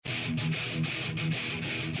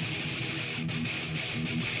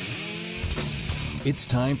It's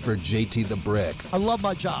time for JT the Brick. I love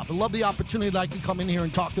my job. I love the opportunity that I can come in here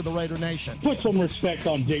and talk to the Raider Nation. Put some respect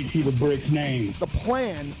on JT the Brick's name. The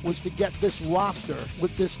plan was to get this roster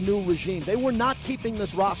with this new regime. They were not keeping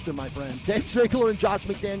this roster, my friend. Dave Ziegler and Josh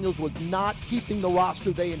McDaniels was not keeping the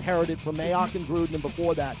roster they inherited from Mayock and Gruden and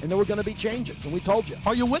before that. And there were going to be changes, and we told you.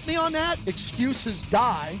 Are you with me on that? Excuses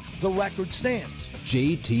die. The record stands.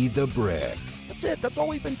 JT the Brick. That's it. That's all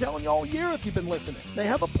we've been telling you all year if you've been listening. They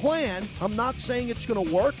have a plan. I'm not saying it's going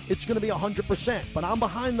to work. It's going to be 100%. But I'm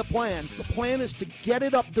behind the plan. The plan is to get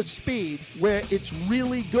it up to speed where it's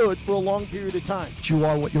really good for a long period of time. You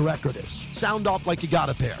are what your record is. Sound off like you got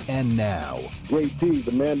a pair. And now, JT,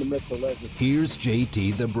 the man, the myth, the legend. here's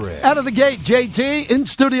JT the Brick. Out of the gate, JT, in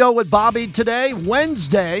studio with Bobby today,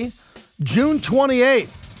 Wednesday, June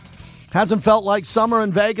 28th. Hasn't felt like summer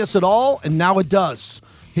in Vegas at all, and now it does.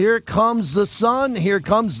 Here comes the sun. Here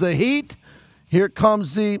comes the heat. Here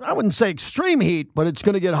comes the, I wouldn't say extreme heat, but it's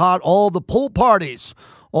going to get hot. All the pool parties.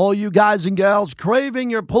 All you guys and gals craving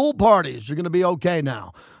your pool parties. You're going to be okay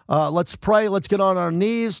now. Let's pray. Let's get on our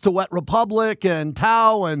knees to Wet Republic and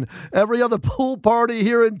Tao and every other pool party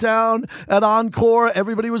here in town at Encore.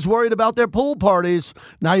 Everybody was worried about their pool parties.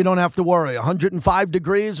 Now you don't have to worry. 105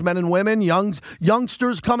 degrees, men and women,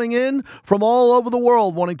 youngsters coming in from all over the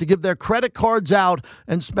world wanting to give their credit cards out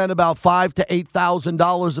and spend about $5,000 to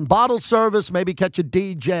 $8,000 in bottle service, maybe catch a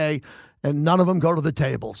DJ. And none of them go to the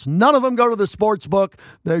tables. None of them go to the sports book.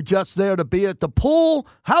 They're just there to be at the pool.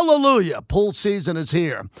 Hallelujah. Pool season is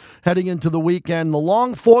here. Heading into the weekend, the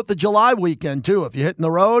long 4th of July weekend, too. If you're hitting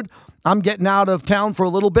the road, I'm getting out of town for a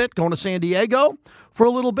little bit, going to San Diego for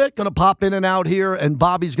a little bit, going to pop in and out here, and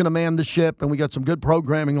Bobby's going to man the ship, and we got some good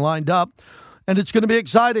programming lined up. And it's going to be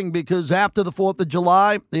exciting because after the 4th of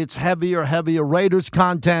July, it's heavier Raiders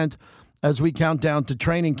content as we count down to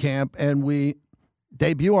training camp, and we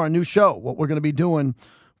debut our new show, what we're going to be doing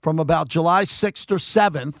from about July 6th or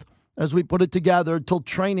 7th as we put it together till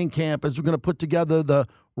training camp, as we're going to put together the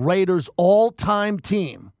Raiders all-time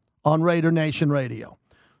team on Raider Nation Radio.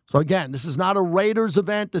 So, again, this is not a Raiders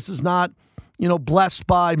event. This is not, blessed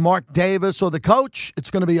by Mark Davis or the coach. It's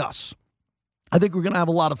going to be us. I think we're going to have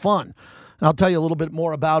a lot of fun. And I'll tell you a little bit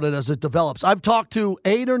more about it as it develops. I've talked to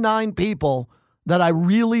 8 or 9 people that I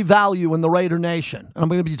really value in the Raider Nation. And I'm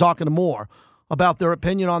going to be talking to more about their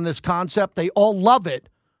opinion on this concept. They all love it,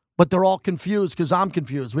 but they're all confused because I'm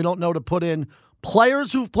confused. We don't know to put in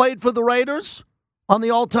players who've played for the Raiders on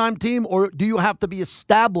the all-time team, or do you have to be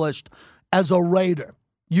established as a Raider?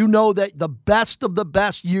 You know that the best of the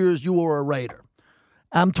best years you were a Raider.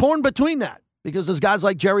 I'm torn between that because there's guys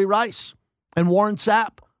like Jerry Rice and Warren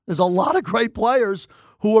Sapp. There's a lot of great players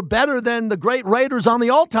who are better than the great Raiders on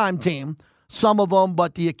the all-time team, some of them,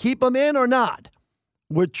 but do you keep them in or not?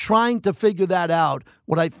 We're trying to figure that out.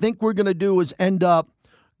 What I think we're going to do is end up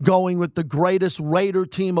going with the greatest Raider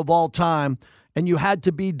team of all time, and you had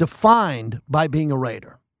to be defined by being a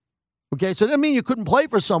Raider. Okay, so that doesn't mean you couldn't play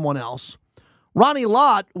for someone else. Ronnie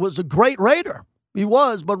Lott was a great Raider. He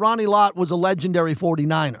was, but Ronnie Lott was a legendary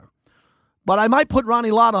 49er. But I might put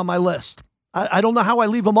Ronnie Lott on my list. I don't know how I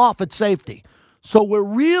leave him off at safety. So we're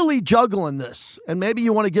really juggling this, and maybe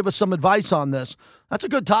you want to give us some advice on this. That's a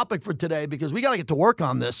good topic for today because we got to get to work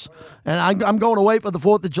on this. And I'm going away for the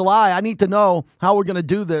 4th of July. I need to know how we're going to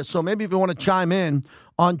do this. So maybe if you want to chime in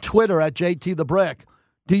on Twitter at JT the Brick,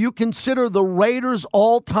 do you consider the Raiders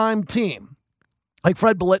all-time team? Like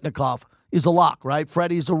Fred Biletnikoff is a lock, right?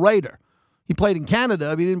 Freddie's a Raider. He played in Canada,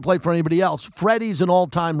 but he didn't play for anybody else. Freddie's an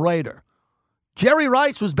all-time Raider. Jerry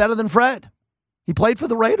Rice was better than Fred. He played for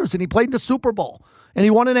the Raiders, and he played in the Super Bowl, and he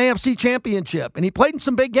won an AFC championship, and he played in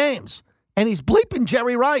some big games, and he's bleeping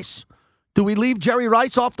Jerry Rice. Do we leave Jerry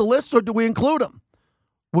Rice off the list, or do we include him?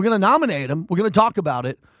 We're going to nominate him. We're going to talk about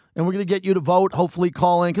it, and we're going to get you to vote, hopefully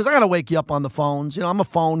call in, because I got to wake you up on the phones. I'm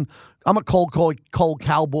a cold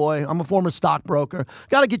cowboy. I'm a former stockbroker.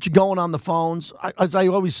 Got to get you going on the phones. As I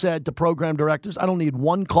always said to program directors, I don't need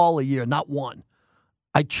one call a year, not one.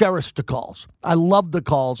 I cherish the calls. I love the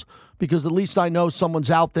calls because at least I know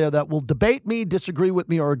someone's out there that will debate me, disagree with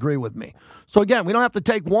me, or agree with me. So, again, we don't have to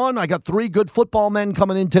take one. I got 3 good football men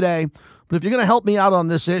coming in today. But if you're going to help me out on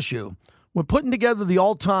this issue, we're putting together the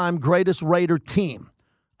all-time greatest Raider team.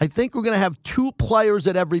 I think we're going to have 2 players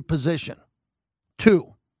at every position. 2.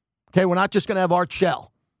 Okay, we're not just going to have Art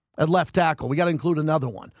Shell at left tackle. We got to include another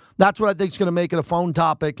one. That's what I think is going to make it a phone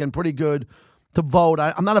topic and pretty good to vote.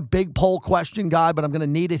 I'm not a big poll question guy, but I'm going to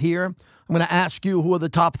need it here. I'm going to ask you who are the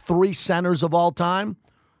top 3 centers of all time.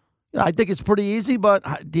 I think it's pretty easy, but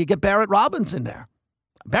do you get Barrett Robbins in there?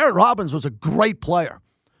 Barrett Robbins was a great player.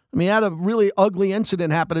 I mean, he had a really ugly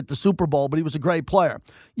incident happen at the Super Bowl, but he was a great player.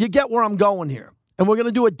 You get where I'm going here. And we're going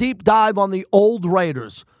to do a deep dive on the old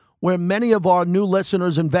Raiders, where many of our new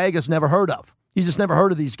listeners in Vegas never heard of. You just never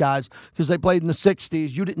heard of these guys because they played in the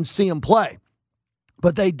 60s. You didn't see them play,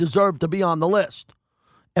 but they deserve to be on the list.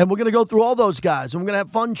 And we're going to go through all those guys, and we're going to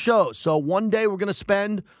have fun shows. So one day we're going to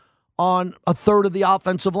spend on a third of the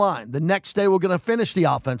offensive line. The next day we're going to finish the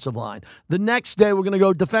offensive line. The next day we're going to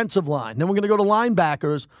go defensive line. Then we're going to go to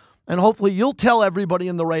linebackers, and hopefully you'll tell everybody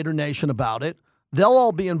in the Raider Nation about it. They'll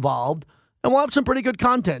all be involved, and we'll have some pretty good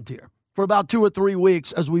content here for about 2 or 3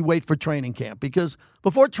 weeks as we wait for training camp. Because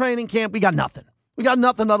before training camp, we got nothing. We got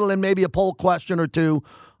nothing other than maybe a poll question or two.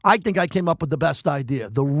 I think I came up with the best idea.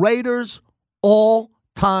 The Raiders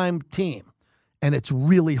all-time team. And it's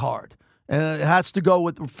really hard. And it has to go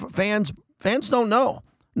with fans. Fans don't know.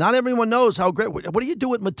 Not everyone knows how great. What do you do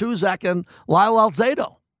with Matuzak and Lyle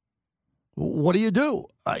Alzado? What do you do?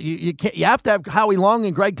 You can't. You have to have Howie Long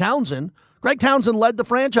and Greg Townsend. Greg Townsend led the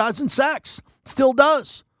franchise in sacks. Still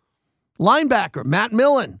does. Linebacker, Matt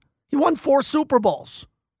Millen. He won 4 Super Bowls.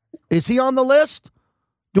 Is he on the list?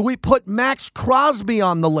 Do we put Max Crosby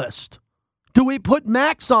on the list? Do we put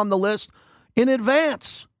Max on the list in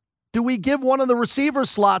advance? Do we give one of the receiver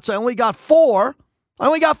slots? I only got 4.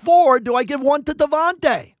 Do I give one to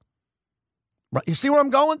Devontae? Right. You see what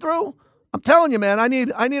I'm going through? I'm telling you, man, I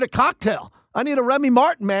need a cocktail. I need a Remy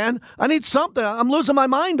Martin, man. I need something. I'm losing my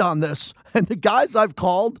mind on this. And the guys I've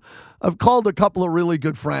called a couple of really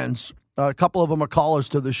good friends. A couple of them are callers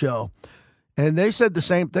to the show. And they said the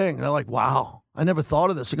same thing. They're like, wow, I never thought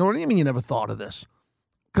of this. I go, what do you mean you never thought of this?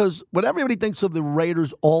 Because when everybody thinks of the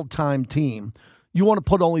Raiders' all-time team, you want to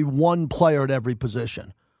put only one player at every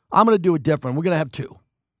position. I'm going to do it different. We're going to have 2.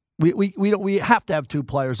 We have to have 2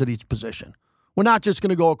 players at each position. We're not just going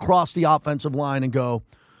to go across the offensive line and go,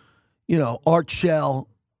 Art Shell,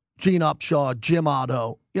 Gene Upshaw, Jim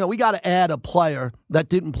Otto. We got to add a player that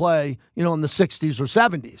didn't play, in the 60s or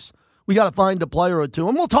 70s. We got to find a player or 2,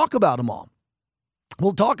 and we'll talk about them all.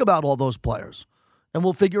 We'll talk about all those players, and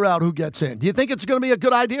we'll figure out who gets in. Do you think it's going to be a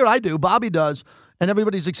good idea? I do. Bobby does, and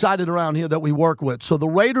everybody's excited around here that we work with. So the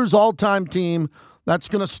Raiders' all-time team, that's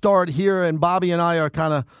going to start here, and Bobby and I are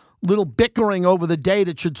kind of little bickering over the date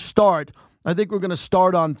it should start. I think we're going to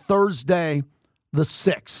start on Thursday the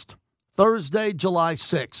 6th. Thursday, July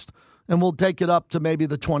 6th. And we'll take it up to maybe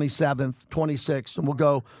the 27th, 26th, and we'll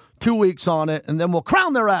go 2 weeks on it, and then we'll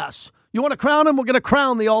crown their ass. You want to crown them? We're going to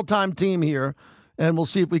crown the all-time team here, and we'll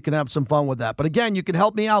see if we can have some fun with that. But again, you can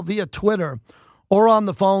help me out via Twitter or on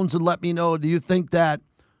the phones and let me know, do you think that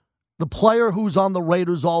the player who's on the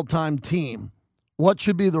Raiders' all-time team, what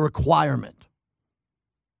should be the requirement?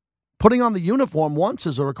 Putting on the uniform once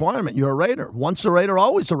is a requirement. You're a Raider. Once a Raider,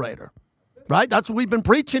 always a Raider. Right? That's what we've been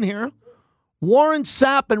preaching here. Warren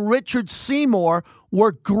Sapp and Richard Seymour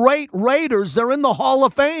were great Raiders. They're in the Hall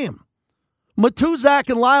of Fame. Matuzak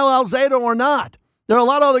and Lyle Alzado are not. There are a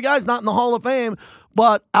lot of other guys not in the Hall of Fame,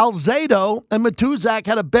 but Alzado and Matuzak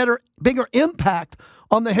had a bigger impact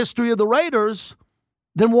on the history of the Raiders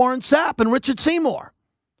than Warren Sapp and Richard Seymour.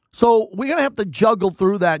 So we're going to have to juggle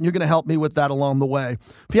through that, and you're going to help me with that along the way.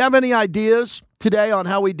 If you have any ideas today on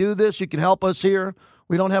how we do this, you can help us here.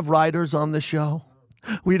 We don't have writers on the show.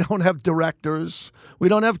 We don't have directors. We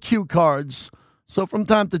don't have cue cards. So from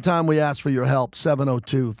time to time, we ask for your help,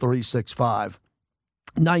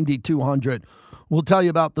 702-365-9200. We'll tell you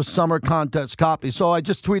about the summer contest copy. So I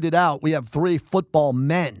just tweeted out, we have 3 football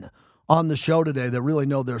men on the show today that really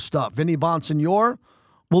know their stuff. Vinny Bonsignore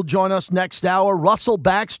will join us next hour. Russell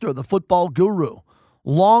Baxter, the football guru,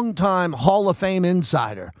 longtime Hall of Fame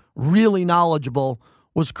insider, really knowledgeable,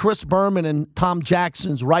 was Chris Berman and Tom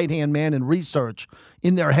Jackson's right-hand man in research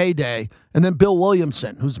in their heyday. And then Bill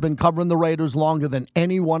Williamson, who's been covering the Raiders longer than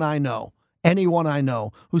anyone I know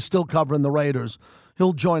who's still covering the Raiders.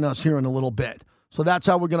 He'll join us here in a little bit. So that's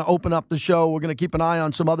how we're going to open up the show. We're going to keep an eye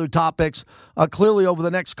on some other topics. Clearly, over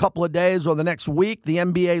the next couple of days or the next week, the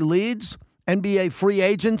NBA leads. NBA free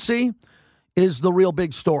agency is the real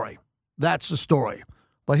big story. That's the story.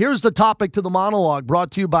 But here's the topic to the monologue,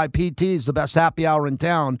 brought to you by PT's, the best happy hour in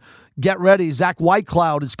town. Get ready. Zach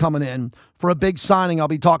Whitecloud is coming in for a big signing. I'll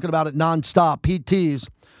be talking about it nonstop. PT's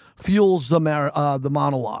fuels the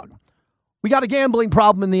monologue. We got a gambling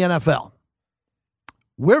problem in the NFL.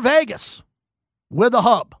 We're Vegas. We're the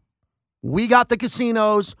hub. We got the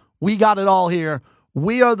casinos. We got it all here.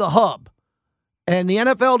 We are the hub. And the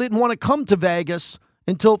NFL didn't want to come to Vegas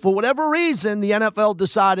until, for whatever reason, the NFL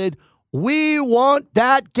decided, we want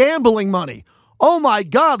that gambling money. Oh, my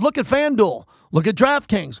God, look at FanDuel. Look at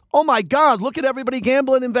DraftKings. Oh, my God, look at everybody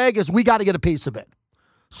gambling in Vegas. We got to get a piece of it.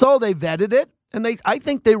 So they vetted it, And I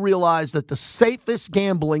think they realize that the safest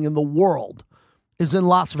gambling in the world is in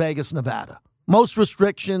Las Vegas, Nevada. Most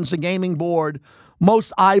restrictions, the gaming board,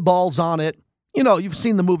 most eyeballs on it. You know, you've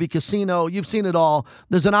seen the movie Casino. You've seen it all.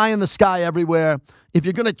 There's an eye in the sky everywhere. If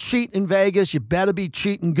you're going to cheat in Vegas, you better be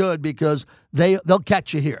cheating good because they'll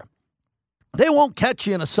catch you here. They won't catch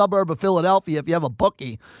you in a suburb of Philadelphia if you have a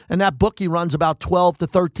bookie, and that bookie runs about $12,000 to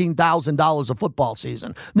 $13,000 a football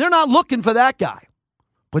season. They're not looking for that guy.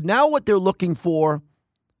 But now what they're looking for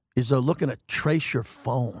is they're looking to trace your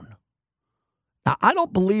phone. Now, I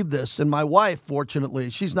don't believe this, and my wife, fortunately,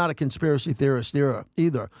 she's not a conspiracy theorist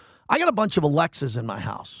either. I got a bunch of Alexas in my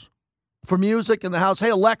house. For music in the house, hey,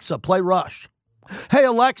 Alexa, play Rush. Hey,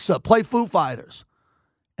 Alexa, play Foo Fighters.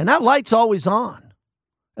 And that light's always on.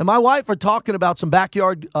 And my wife are talking about some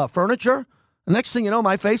backyard furniture. The next thing you know,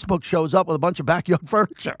 my Facebook shows up with a bunch of backyard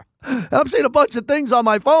furniture. And I'm seeing a bunch of things on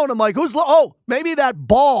my phone. I'm like, maybe that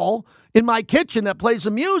ball in my kitchen that plays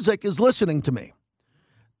the music is listening to me.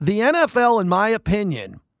 The NFL, in my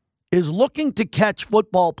opinion, is looking to catch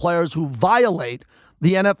football players who violate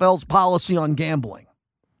the NFL's policy on gambling.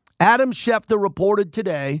 Adam Schefter reported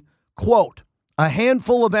today, quote, a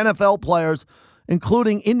handful of NFL players,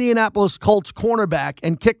 including Indianapolis Colts cornerback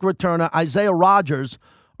and kick returner Isaiah Rodgers,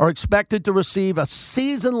 are expected to receive a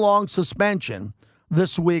season-long suspension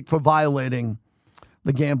this week for violating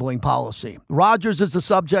the gambling policy. Rodgers is the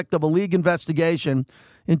subject of a league investigation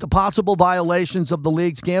into possible violations of the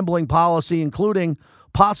league's gambling policy, including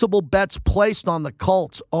possible bets placed on the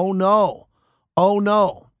Colts. Oh, no. Oh,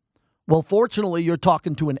 no. Well, fortunately, you're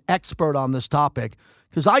talking to an expert on this topic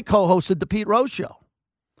because I co-hosted the Pete Rose Show.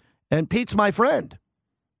 And Pete's my friend.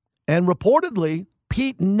 And reportedly,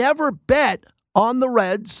 Pete never bet on the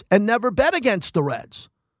Reds and never bet against the Reds.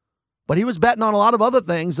 But he was betting on a lot of other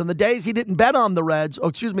things. And the days he didn't bet on the Reds,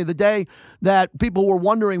 the day that people were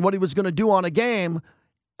wondering what he was going to do on a game,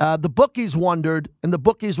 the bookies wondered, and the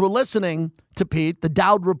bookies were listening to Pete, the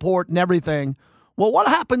Dowd report and everything. Well, what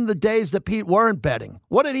happened the days that Pete weren't betting?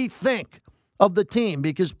 What did he think of the team?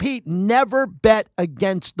 Because Pete never bet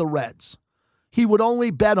against the Reds. He would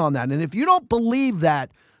only bet on that. And if you don't believe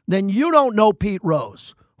that, then you don't know Pete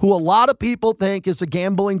Rose, who a lot of people think is a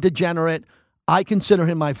gambling degenerate. I consider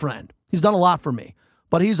him my friend. He's done a lot for me.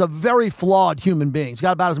 But he's a very flawed human being. He's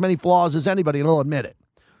got about as many flaws as anybody, and he'll admit it.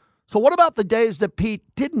 So what about the days that Pete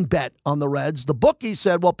didn't bet on the Reds? The bookie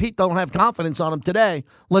said, well, Pete don't have confidence on him today.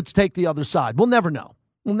 Let's take the other side. We'll never know.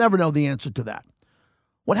 We'll never know the answer to that.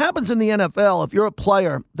 What happens in the NFL, if you're a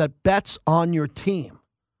player that bets on your team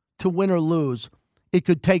to win or lose, it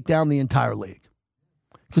could take down the entire league.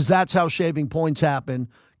 Because that's how shaving points happen.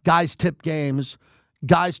 Guys tip games.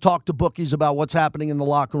 Guys talk to bookies about what's happening in the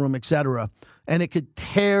locker room, etc. And it could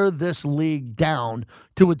tear this league down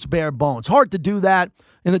to its bare bones. Hard to do that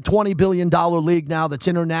in a $20 billion league now that's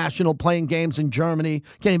international, playing games in Germany.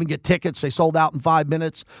 Can't even get tickets. They sold out in 5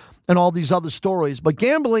 minutes and all these other stories. But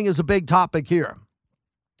gambling is a big topic here.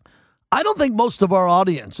 I don't think most of our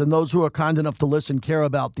audience and those who are kind enough to listen care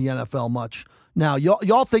about the NFL much. Now,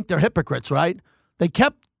 y'all think they're hypocrites, right? They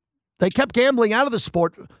kept gambling out of the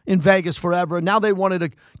sport in Vegas forever, and now they wanted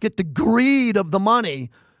to get the greed of the money.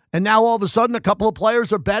 And now all of a sudden a couple of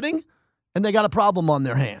players are betting, and they got a problem on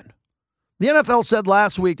their hand. The NFL said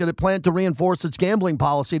last week that it planned to reinforce its gambling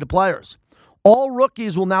policy to players. All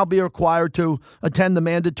rookies will now be required to attend the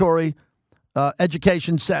mandatory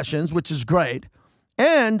education sessions, which is great.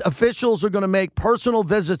 And officials are going to make personal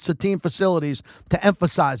visits to team facilities to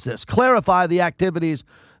emphasize this, clarify the activities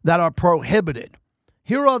that are prohibited.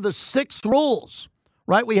 Here are the 6 rules,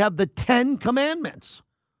 right? We have the 10 commandments.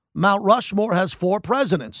 Mount Rushmore has 4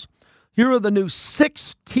 presidents. Here are the new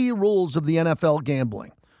 6 key rules of the NFL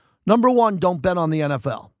gambling. Number 1, don't bet on the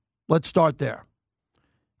NFL. Let's start there.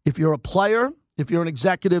 If you're a player, if you're an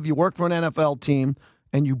executive, you work for an NFL team,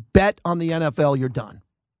 and you bet on the NFL, you're done.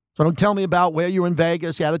 So don't tell me about where you're in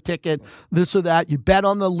Vegas, you had a ticket, this or that. You bet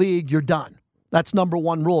on the league, you're done. That's number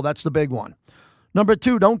 1 rule. That's the big one. Number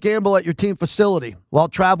 2, don't gamble at your team facility while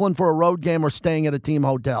traveling for a road game or staying at a team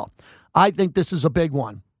hotel. I think this is a big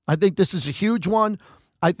one. I think this is a huge one.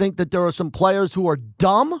 I think that there are some players who are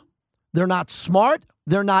dumb. They're not smart.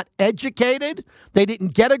 They're not educated. They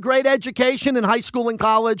didn't get a great education in high school and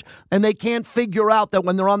college, and they can't figure out that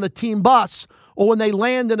when they're on the team bus or when they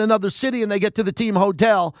land in another city and they get to the team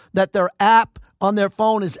hotel, that their app on their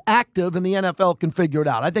phone is active and the NFL can figure it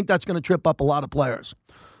out. I think that's going to trip up a lot of players.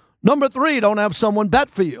 Number 3, don't have someone bet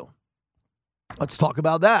for you. Let's talk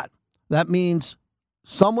about that. That means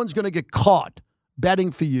someone's going to get caught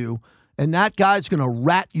betting for you, and that guy's going to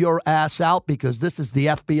rat your ass out because this is the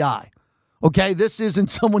FBI. Okay, this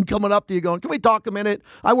isn't someone coming up to you going, can we talk a minute?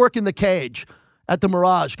 I work in the cage. at the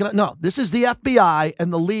Mirage. No, this is the FBI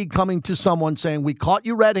and the league coming to someone saying, we caught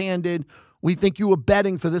you red-handed. We think you were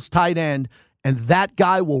betting for this tight end, and that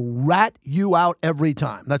guy will rat you out every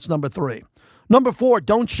time. That's number 3. Number 4,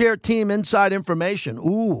 don't share team inside information.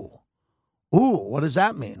 Ooh, what does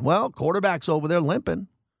that mean? Well, quarterback's over there limping.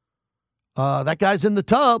 That guy's in the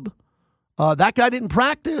tub. That guy didn't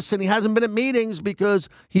practice, and he hasn't been at meetings because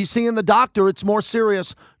he's seeing the doctor. It's more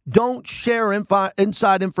serious. Don't share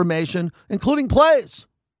inside information, including plays,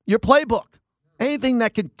 your playbook, anything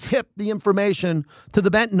that could tip the information to the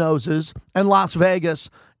bent noses and Las Vegas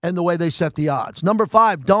and the way they set the odds. Number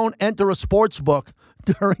 5, don't enter a sports book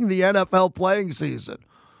during the NFL playing season.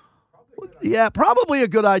 Yeah, probably a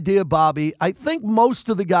good idea, Bobby. I think most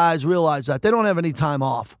of the guys realize that. They don't have any time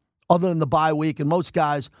off other than the bye week, and most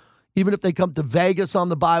guys, even if they come to Vegas on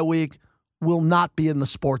the bye week, will not be in the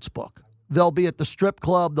sports book. They'll be at the strip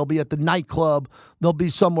club. They'll be at the nightclub. They'll be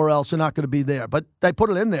somewhere else. They're not going to be there. But they put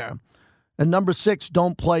it in there. And number 6,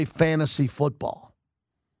 don't play fantasy football.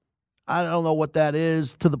 I don't know what that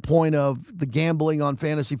is to the point of the gambling on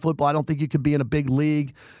fantasy football. I don't think you could be in a big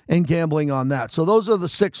league and gambling on that. So those are the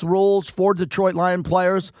 6 rules. 4 Detroit Lion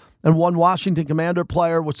players and 1 Washington Commander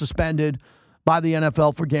player was suspended by the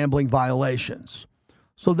NFL for gambling violations.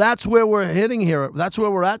 So that's where we're hitting here. That's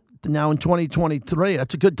where we're at now in 2023.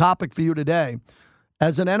 That's a good topic for you today.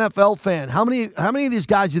 As an NFL fan, how many of these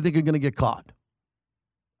guys do you think are going to get caught?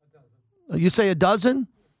 You say a dozen?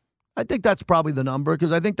 I think that's probably the number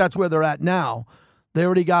because I think that's where they're at now. They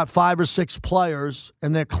already got 5 or 6 players,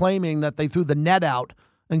 and they're claiming that they threw the net out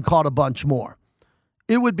and caught a bunch more.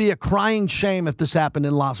 It would be a crying shame if this happened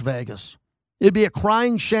in Las Vegas. It'd be a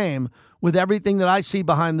crying shame with everything that I see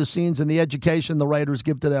behind the scenes and the education the Raiders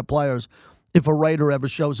give to their players if a Raider ever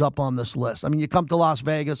shows up on this list. I mean, you come to Las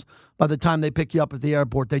Vegas, by the time they pick you up at the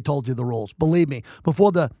airport, they told you the rules. Believe me,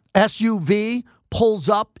 before the SUV pulls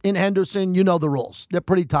up in Henderson, you know the rules. They're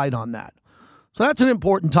pretty tight on that. So that's an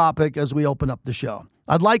important topic as we open up the show.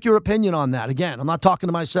 I'd like your opinion on that. Again, I'm not talking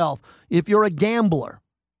to myself. If you're a gambler,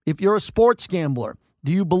 if you're a sports gambler,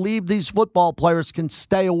 do you believe these football players can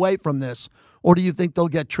stay away from this, or do you think they'll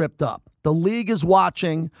get tripped up? The league is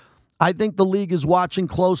watching. I think the league is watching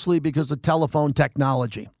closely because of telephone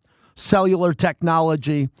technology, cellular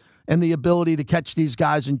technology, and the ability to catch these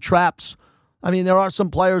guys in traps. I mean, there are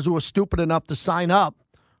some players who are stupid enough to sign up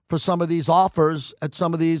for some of these offers at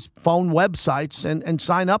some of these phone websites and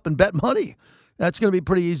sign up and bet money. That's going to be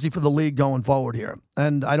pretty easy for the league going forward here.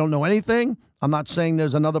 And I don't know anything. I'm not saying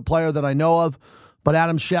there's another player that I know of, but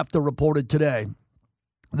Adam Schefter reported today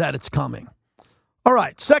that it's coming. All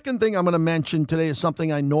right, second thing I'm going to mention today is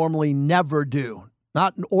something I normally never do.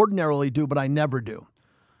 Not ordinarily do, but I never do.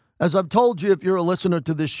 As I've told you, if you're a listener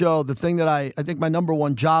to this show, the thing that I think my number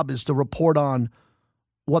one job is to report on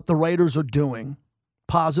what the Raiders are doing,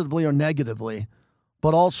 positively or negatively,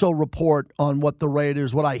 but also report on what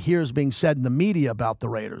I hear is being said in the media about the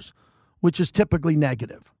Raiders, which is typically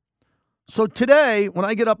negative. So today, when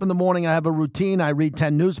I get up in the morning, I have a routine. I read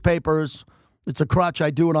 10 newspapers. It's a crutch.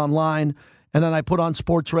 I do it online. And then I put on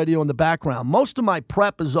sports radio in the background. Most of my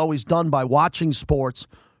prep is always done by watching sports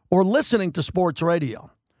or listening to sports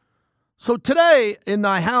radio. So today in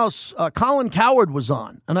my house, Colin Cowherd was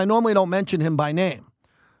on, and I normally don't mention him by name.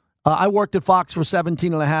 I worked at Fox for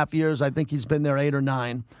 17 and a half years. I think he's been there 8 or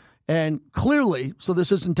 9. And clearly, so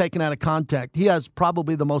this isn't taken out of context, he has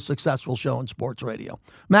probably the most successful show in sports radio.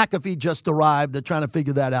 McAfee just arrived. They're trying to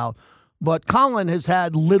figure that out. But Colin has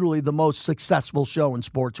had literally the most successful show in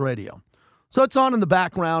sports radio. So it's on in the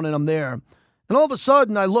background, and I'm there. And all of a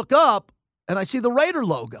sudden, I look up, and I see the Raider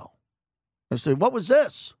logo. I say, what was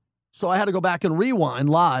this? So I had to go back and rewind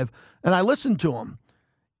live, and I listened to him.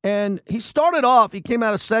 And he started off, he came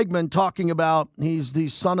out of segment talking about he's the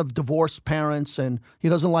son of divorced parents, and he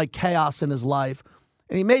doesn't like chaos in his life.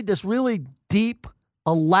 And he made this really deep,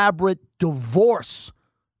 elaborate divorce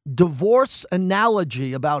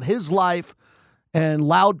analogy about his life and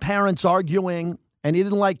loud parents arguing. And he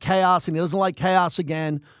didn't like chaos, and he doesn't like chaos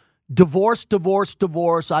again. Divorce.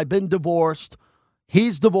 I've been divorced.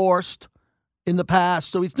 He's divorced in the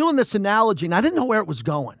past. So he's doing this analogy, and I didn't know where it was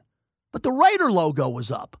going. But the Raider logo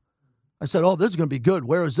was up. I said, oh, this is going to be good.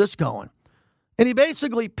 Where is this going? And he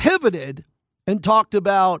basically pivoted and talked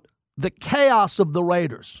about the chaos of the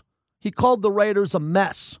Raiders. He called the Raiders a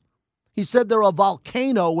mess. He said they're a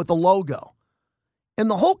volcano with a logo. And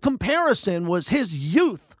the whole comparison was his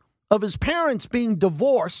youth of his parents being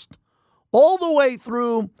divorced all the way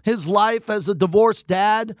through his life as a divorced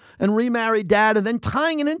dad and remarried dad, and then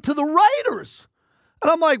tying it into the Raiders. And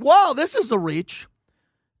I'm like, wow, this is a reach.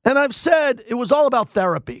 And I've said it was all about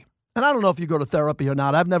therapy. and I don't know if you go to therapy or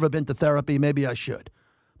not. I've never been to therapy. Maybe I should.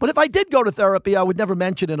 But if I did go to therapy, I would never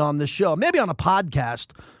mention it on this show. Maybe on a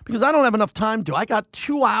podcast, because I don't have enough time to. I got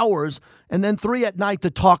 2 hours and then 3 at night to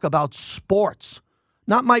talk about sports,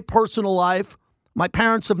 not my personal life. My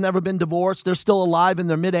parents have never been divorced. They're still alive in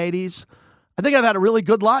their mid-80s. I think I've had a really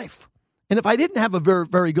good life. And if I didn't have a very,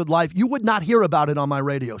 very good life, you would not hear about it on my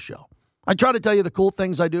radio show. I try to tell you the cool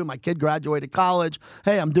things I do. My kid graduated college.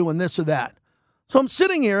 Hey, I'm doing this or that. So I'm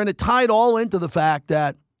sitting here, and it tied all into the fact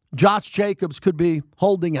that Josh Jacobs could be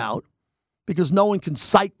holding out because no one can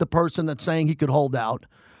cite the person that's saying he could hold out.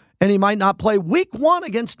 And he might not play week 1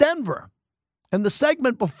 against Denver. And the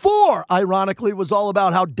segment before, ironically, was all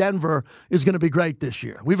about how Denver is going to be great this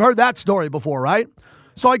year. We've heard that story before, right?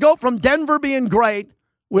 So I go from Denver being great,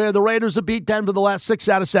 where the Raiders have beat Denver the last 6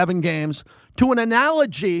 out of 7 games, to an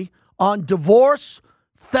analogy on divorce,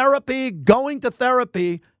 therapy, going to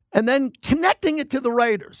therapy, and then connecting it to the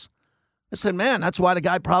Raiders. I said, man, that's why the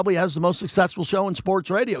guy probably has the most successful show in sports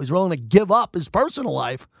radio. He's willing to give up his personal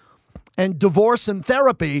life and divorce and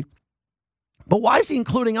therapy. But why is he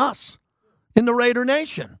including us in the Raider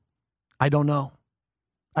Nation? I don't know.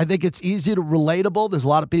 I think it's easy to relatable. There's a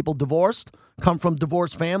lot of people divorced, come from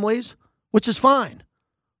divorced families, which is fine.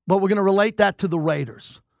 But we're going to relate that to the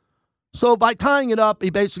Raiders. So by tying it up, he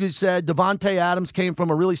basically said Davante Adams came from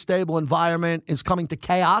a really stable environment, is coming to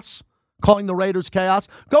chaos, calling the Raiders chaos.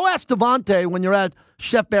 Go ask Davante when you're at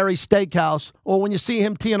Chef Barry's Steakhouse or when you see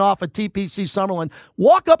him teeing off at TPC Summerlin.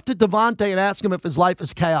 Walk up to Davante and ask him if his life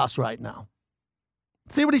is chaos right now.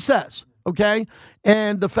 See what he says, okay?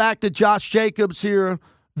 And the fact that Josh Jacobs here,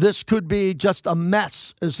 this could be just a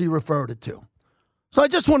mess, as he referred it to. So I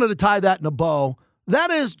just wanted to tie that in a bow.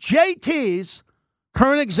 That is JT's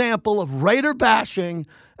current example of Raider bashing,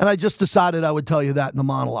 and I just decided I would tell you that in the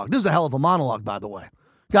monologue. This is a hell of a monologue, by the way.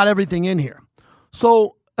 Got everything in here.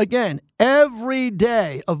 So, again, every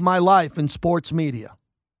day of my life in sports media,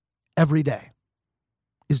 every day,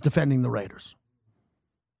 is defending the Raiders.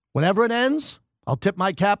 Whenever it ends, I'll tip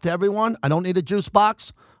my cap to everyone. I don't need a juice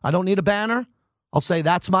box. I don't need a banner. I'll say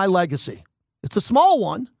that's my legacy. It's a small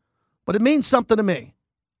one, but it means something to me.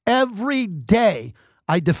 Every day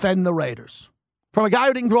I defend the Raiders. From a guy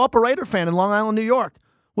who didn't grow up a Raider fan in Long Island, New York,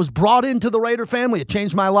 was brought into the Raider family. It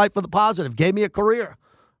changed my life for the positive, gave me a career,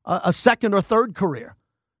 a second or third career.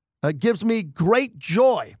 It gives me great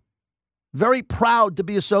joy. Very proud to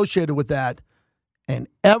be associated with that. And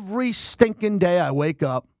every stinking day I wake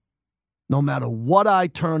up, no matter what I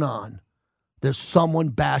turn on, there's someone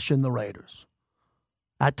bashing the Raiders.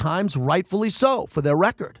 At times, rightfully so, for their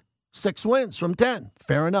record. 6 wins from 10.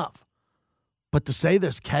 Fair enough. But to say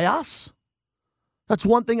there's chaos? That's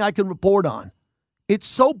one thing I can report on. It's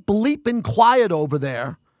so bleeping quiet over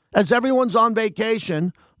there as everyone's on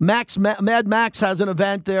vacation. Mad Max has an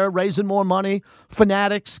event there, raising more money.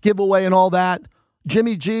 Fanatics, giveaway and all that.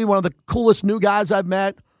 Jimmy G, one of the coolest new guys I've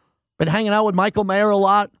met. Been hanging out with Michael Mayer a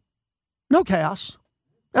lot. No chaos.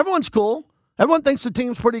 Everyone's cool. Everyone thinks the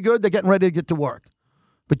team's pretty good. They're getting ready to get to work.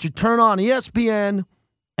 But you turn on ESPN,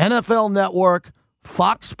 NFL Network,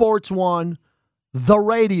 Fox Sports 1, the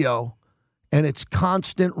radio, and it's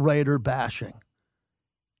constant Raider bashing.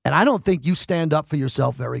 And I don't think you stand up for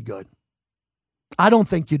yourself very good. I don't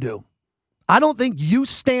think you do. I don't think you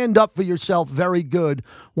stand up for yourself very good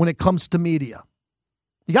when it comes to media.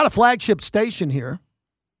 You got a flagship station here.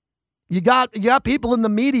 You got people in the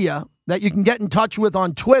media that you can get in touch with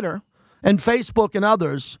on Twitter and Facebook and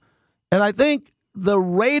others. And I think the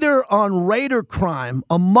Raider on Raider crime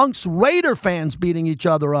amongst Raider fans beating each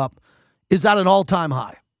other up is at an all-time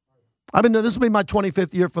high. This will be my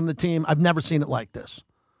 25th year from the team. I've never seen it like this.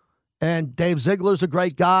 And Dave Ziegler's a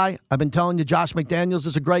great guy. I've been telling you Josh McDaniels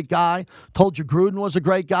is a great guy. Told you Gruden was a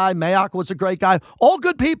great guy. Mayock was a great guy. All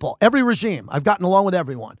good people. Every regime. I've gotten along with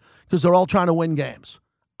everyone because they're all trying to win games.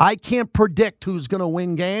 I can't predict who's going to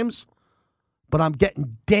win games, but I'm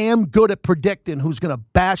getting damn good at predicting who's going to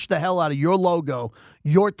bash the hell out of your logo,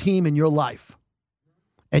 your team, and your life.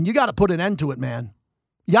 And you got to put an end to it, man.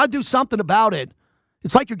 You got to do something about it.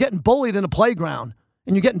 It's like you're getting bullied in a playground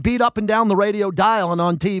and you're getting beat up and down the radio dial and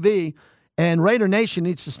on TV, and Raider Nation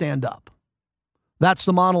needs to stand up. That's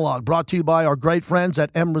the monologue brought to you by our great friends at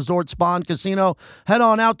M Resort Spa and Casino. Head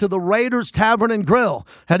on out to the Raiders Tavern and Grill.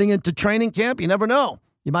 Heading into training camp, you never know.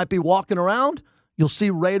 You might be walking around. You'll see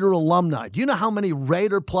Raider alumni. Do you know how many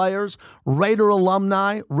Raider players, Raider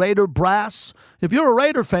alumni, Raider brass? If you're a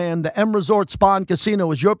Raider fan, the M Resort Spa and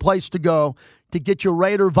Casino is your place to go to get your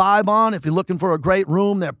Raider vibe on. If you're looking for a great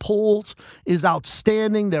room, their pools is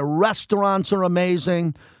outstanding. Their restaurants are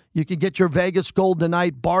amazing. You can get your Vegas Golden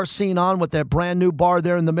Night bar scene on with that brand new bar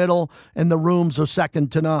there in the middle, and the rooms are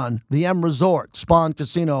second to none. The M Resort, Spa and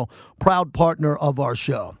Casino, proud partner of our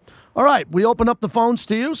show. All right, we open up the phones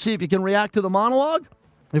to you, see if you can react to the monologue.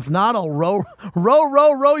 If not, I'll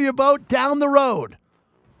row your boat down the road.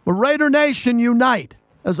 But Raider Nation, unite,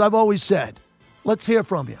 as I've always said. Let's hear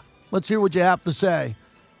from you. Let's hear what you have to say.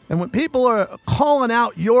 And when people are calling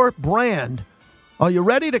out your brand, are you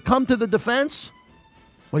ready to come to the defense?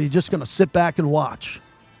 Or are you just going to sit back and watch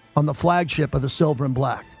on the flagship of the Silver and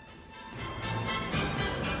Black?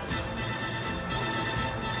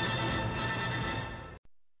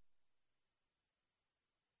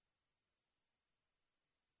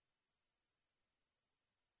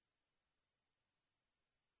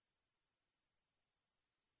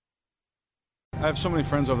 I have so many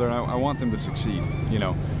friends over there, and I want them to succeed.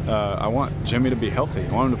 I want Jimmy to be healthy.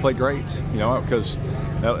 I want him to play great. Because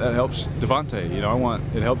that helps Devontae.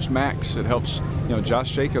 It helps Max. It helps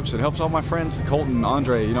Josh Jacobs. It helps all my friends, Colton,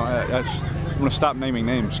 Andre. I'm going to stop naming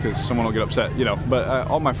names because someone will get upset. But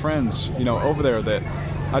all my friends, over there, that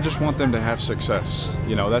I just want them to have success.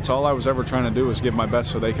 That's all I was ever trying to do, was give my best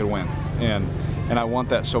so they could win. And I want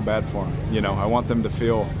that so bad for them. I want them to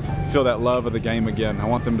feel that love of the game again. I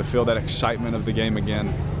want them to feel that excitement of the game again.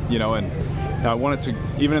 And I want it to,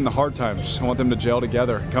 even in the hard times, I want them to gel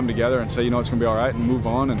together, come together and say, it's going to be all right, and move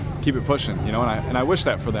on and keep it pushing. And I wish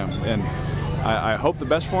that for them. And I hope the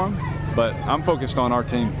best for them, but I'm focused on our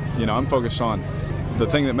team. I'm focused on the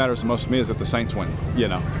thing that matters the most to me is that the Saints win,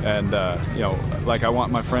 And, I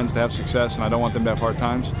want my friends to have success, and I don't want them to have hard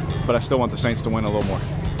times, but I still want the Saints to win a little more.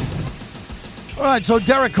 All right, so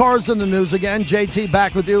Derek Carr's in the news again. JT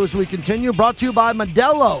back with you as we continue. Brought to you by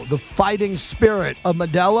Modelo, the fighting spirit of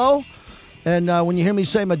Modelo. And when you hear me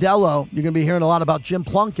say Modelo, you're going to be hearing a lot about Jim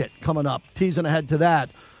Plunkett coming up, teasing ahead to that.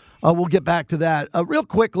 We'll get back to that. Real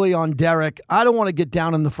quickly on Derek, I don't want to get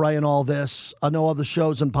down in the fray in all this. I know other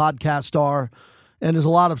shows and podcasts are. And there's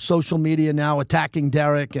a lot of social media now attacking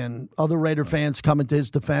Derek, and other Raider fans coming to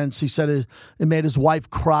his defense. He said it made his wife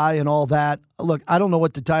cry and all that. Look, I don't know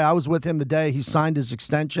what to tell you. I was with him the day he signed his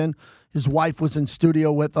extension. His wife was in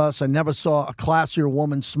studio with us. I never saw a classier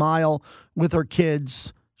woman smile with her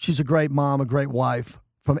kids. She's a great mom, a great wife,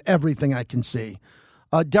 from everything I can see.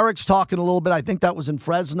 Derek's talking a little bit. I think that was in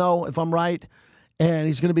Fresno, if I'm right. And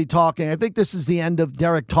he's going to be talking. I think this is the end of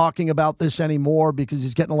Derek talking about this anymore because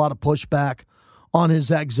he's getting a lot of pushback on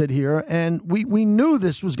his exit here. And we knew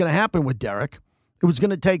this was going to happen with Derek. It was going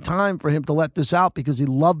to take time for him to let this out because he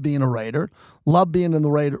loved being a Raider, loved being in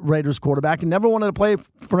the Raiders quarterback, and never wanted to play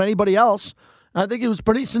for anybody else. And I think he was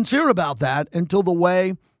pretty sincere about that until the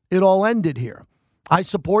way it all ended here. I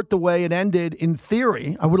support the way it ended in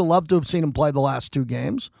theory. I would have loved to have seen him play the last two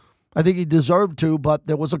games. I think he deserved to, but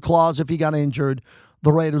there was a clause if he got injured,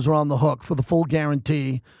 the Raiders were on the hook for the full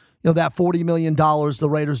guarantee. That $40 million, the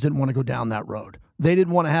Raiders didn't want to go down that road. They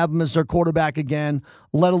didn't want to have him as their quarterback again,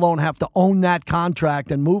 let alone have to own that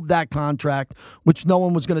contract and move that contract, which no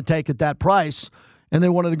one was going to take at that price, and they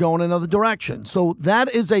wanted to go in another direction. So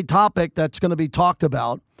that is a topic that's going to be talked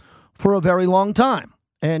about for a very long time.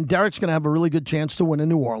 And Derek's going to have a really good chance to win in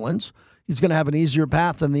New Orleans. He's going to have an easier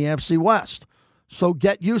path in the AFC West. So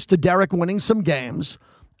get used to Derek winning some games,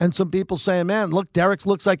 and some people saying, man, look, Derek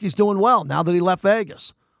looks like he's doing well now that he left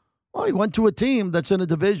Vegas. Well, he went to a team that's in a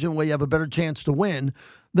division where you have a better chance to win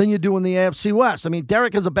than you do in the AFC West. I mean,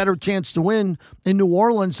 Derek has a better chance to win in New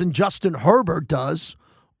Orleans than Justin Herbert does,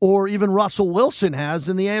 or even Russell Wilson has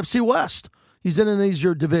in the AFC West. He's in an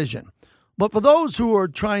easier division. But for those who are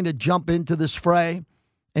trying to jump into this fray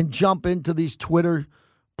and jump into these Twitter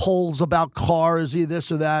polls about Carr, is he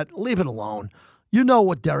this or that, leave it alone. You know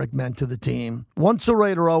what Derek meant to the team. Once a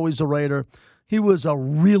Raider, always a Raider. He was a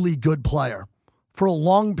really good player for a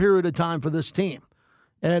long period of time for this team.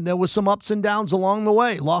 And there was some ups and downs along the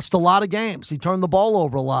way. Lost a lot of games. He turned the ball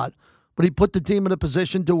over a lot. But he put the team in a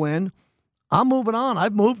position to win. I'm moving on.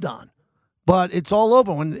 I've moved on. But it's all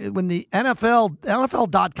over. When the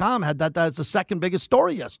NFL.com had that as the second biggest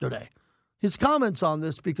story yesterday. His comments on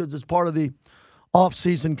this because it's part of the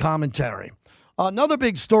off-season commentary. Another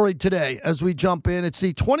big story today as we jump in. It's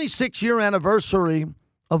the 26-year anniversary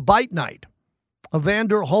of Bite Night.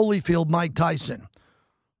 Evander Holyfield, Mike Tyson,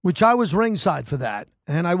 which I was ringside for that.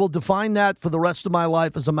 And I will define that for the rest of my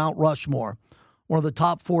life as a Mount Rushmore, one of the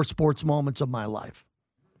top 4 sports moments of my life.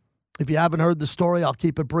 If you haven't heard the story, I'll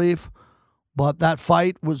keep it brief. But that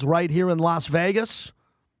fight was right here in Las Vegas,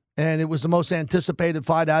 and it was the most anticipated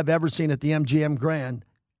fight I've ever seen at the MGM Grand,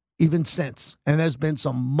 even since. And there's been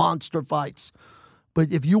some monster fights.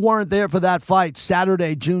 But if you weren't there for that fight,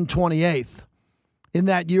 Saturday, June 28th, in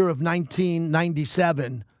that year of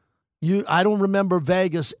 1997, I don't remember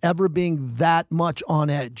Vegas ever being that much on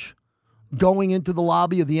edge. Going into the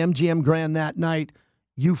lobby of the MGM Grand that night,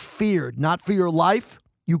 you feared, not for your life,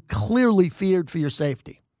 you clearly feared for your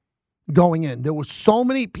safety going in. There were so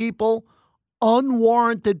many people,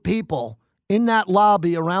 unwarranted people, in that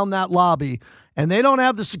lobby, around that lobby, and they don't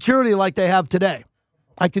have the security like they have today.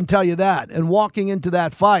 I can tell you that. And walking into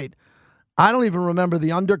that fight, I don't even remember the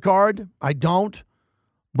undercard. I don't.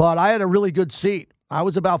 But I had a really good seat. I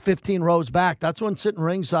was about 15 rows back. That's when sitting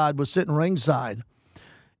ringside was sitting ringside.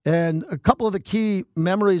 And a couple of the key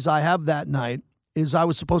memories I have that night is I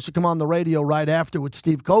was supposed to come on the radio right after with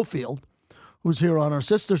Steve Cofield, who's here on our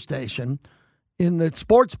sister station, in the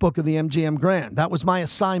sports book of the MGM Grand. That was my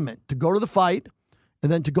assignment, to go to the fight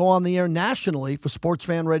and then to go on the air nationally for Sports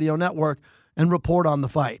Fan Radio Network and report on the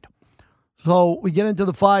fight. So we get into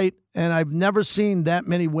the fight, and I've never seen that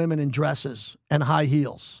many women in dresses and high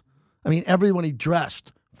heels. I mean, everybody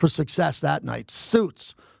dressed for success that night.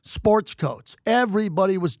 Suits, sports coats.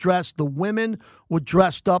 Everybody was dressed. The women were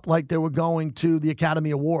dressed up like they were going to the Academy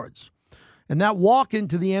Awards. And that walk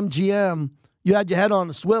into the MGM, you had your head on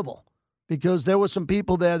a swivel because there were some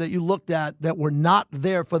people there that you looked at that were not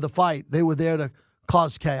there for the fight. They were there to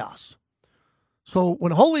cause chaos. So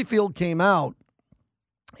when Holyfield came out,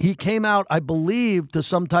 he came out, I believe, to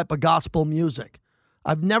some type of gospel music.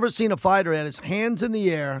 I've never seen a fighter had his hands in the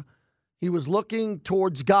air. He was looking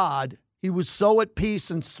towards God. He was so at peace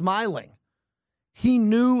and smiling. He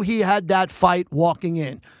knew he had that fight walking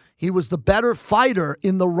in. He was the better fighter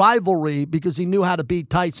in the rivalry because he knew how to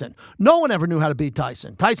beat Tyson. No one ever knew how to beat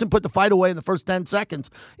Tyson. Tyson put the fight away in the first 10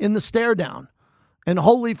 seconds in the stare down. And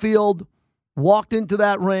Holyfield walked into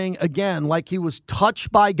that ring again like he was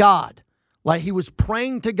touched by God, like he was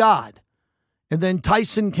praying to God. And then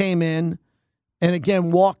Tyson came in and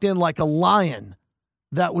again walked in like a lion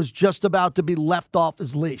that was just about to be left off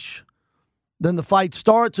his leash. Then the fight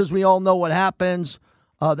starts, as we all know what happens.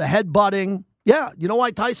 The headbutting. Yeah, you know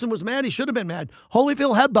why Tyson was mad? He should have been mad.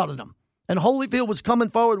 Holyfield headbutted him. And Holyfield was coming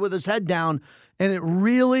forward with his head down, and it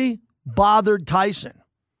really bothered Tyson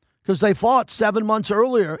because they fought 7 months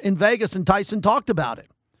earlier in Vegas, and Tyson talked about it.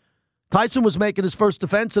 Tyson was making his first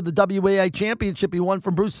defense of the WBA championship he won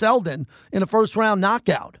from Bruce Seldon in a first-round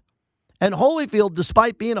knockout. And Holyfield,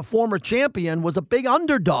 despite being a former champion, was a big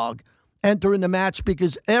underdog entering the match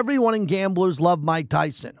because everyone in Gamblers loved Mike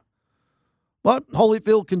Tyson. But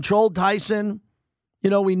Holyfield controlled Tyson.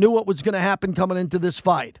 You know, we knew what was going to happen coming into this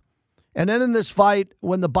fight. And then in this fight,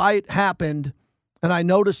 when the bite happened, and I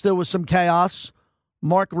noticed there was some chaos,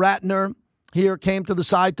 Mark Ratner here came to the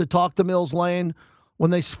side to talk to Mills Lane.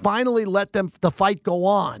 When they finally let the fight go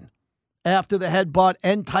on after the headbutt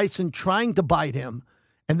and Tyson trying to bite him,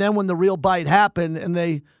 and then when the real bite happened and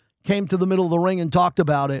they came to the middle of the ring and talked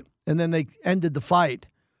about it, and then they ended the fight,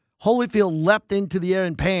 Holyfield leapt into the air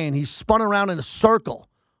in pain. He spun around in a circle,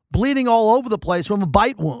 bleeding all over the place from a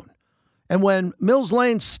bite wound. And when Mills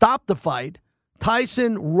Lane stopped the fight,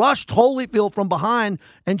 Tyson rushed Holyfield from behind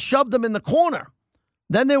and shoved him in the corner.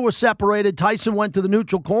 Then they were separated. Tyson went to the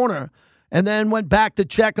neutral corner and then went back to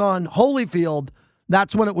check on Holyfield.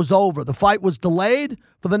 That's when it was over. The fight was delayed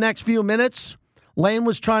for the next few minutes. Lane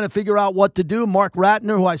was trying to figure out what to do. Mark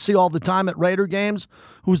Ratner, who I see all the time at Raider games,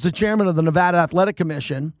 who's the chairman of the Nevada Athletic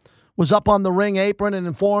Commission, was up on the ring apron and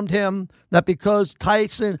informed him that because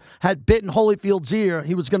Tyson had bitten Holyfield's ear,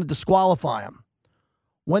 he was going to disqualify him.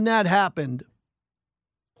 When that happened,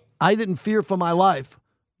 I didn't fear for my life,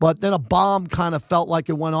 but then a bomb kind of felt like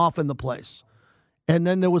it went off in the place. And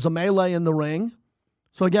then there was a melee in the ring.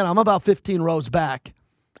 So again, I'm about 15 rows back,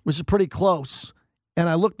 which is pretty close. And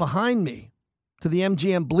I looked behind me to the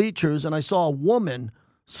MGM bleachers, and I saw a woman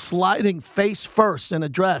sliding face first in a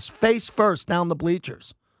dress, face first down the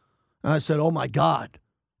bleachers. And I said, oh, my God,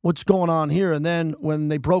 what's going on here? And then when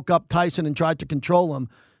they broke up Tyson and tried to control him,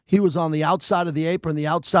 he was on the outside of the apron, the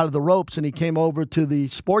outside of the ropes, and he came over to the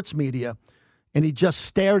sports media, and he just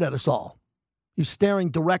stared at us all. He was staring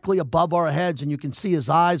directly above our heads, and you can see his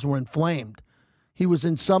eyes were inflamed. He was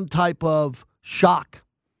in some type of shock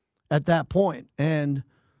at that point. And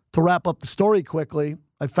to wrap up the story quickly,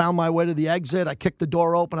 I found my way to the exit. I kicked the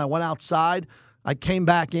door open. I went outside. I came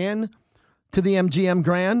back in to the MGM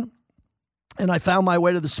Grand, and I found my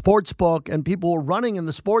way to the sports book, and people were running in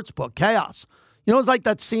the sports book. Chaos. You know, it's like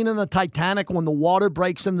that scene in the Titanic when the water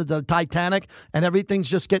breaks into the Titanic and everything's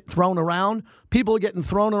just getting thrown around. People are getting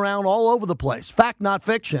thrown around all over the place. Fact, not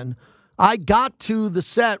fiction. I got to the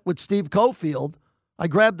set with Steve Cofield. I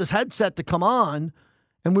grabbed this headset to come on,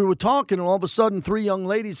 and we were talking, and all of a sudden 3 young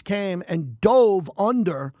ladies came and dove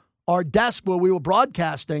under our desk where we were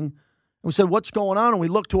broadcasting we said, what's going on? And we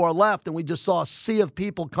looked to our left, and we just saw a sea of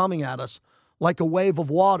people coming at us like a wave of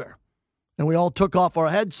water. And we all took off our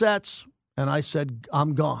headsets, and I said,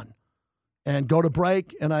 I'm gone. And go to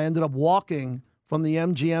break, and I ended up walking from the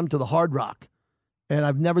MGM to the Hard Rock. And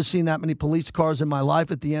I've never seen that many police cars in my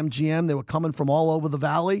life at the MGM. They were coming from all over the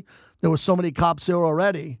valley. There were so many cops there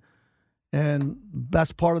already. And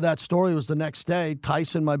best part of that story was the next day,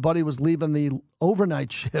 Tyson, my buddy, was leaving the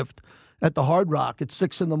overnight shift at the Hard Rock at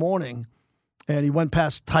 6 in the morning. And he went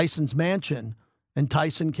past Tyson's mansion, and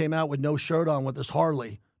Tyson came out with no shirt on with his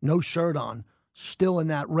Harley, no shirt on, still in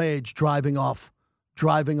that rage, driving off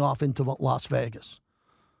into Las Vegas.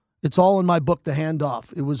 It's all in my book, The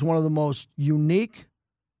Handoff. It was one of the most unique,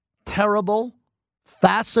 terrible,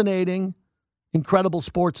 fascinating, incredible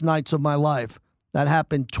sports nights of my life. That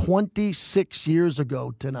happened 26 years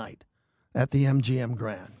ago tonight at the MGM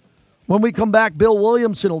Grand. When we come back, Bill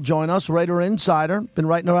Williamson will join us, Raider Insider. Been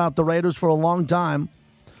writing about the Raiders for a long time.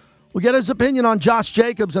 We'll get his opinion on Josh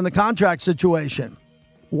Jacobs and the contract situation,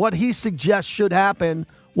 what he suggests should happen,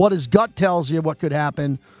 what his gut tells you what could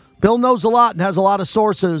happen. Bill knows a lot and has a lot of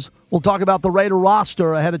sources. We'll talk about the Raider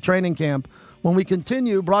roster ahead of training camp. When we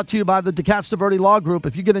continue, brought to you by the DeCastro Law Group.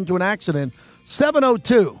 If you get into an accident,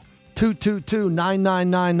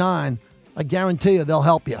 702-222-9999. I guarantee you they'll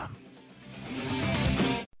help you.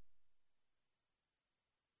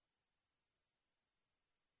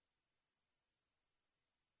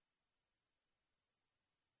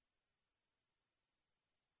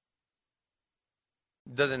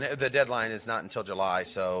 The deadline is not until July,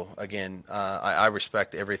 so again, I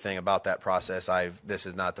respect everything about that process. This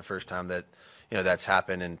is not the first time that that's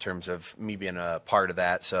happened in terms of me being a part of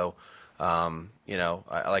that. So,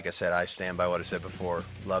 like I said, I stand by what I said before.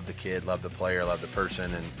 Love the kid, love the player, love the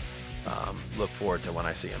person, and look forward to when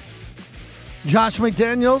I see him. Josh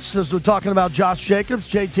McDaniels, as we're talking about Josh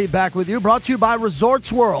Jacobs, JT back with you. Brought to you by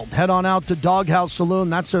Resorts World. Head on out to Doghouse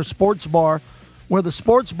Saloon. That's their sports bar where the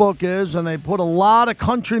sports book is, and they put a lot of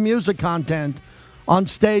country music content on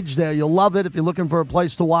stage there. You'll love it. If you're looking for a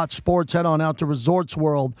place to watch sports, head on out to Resorts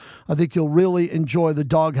World. I think you'll really enjoy the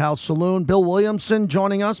Doghouse Saloon. Bill Williamson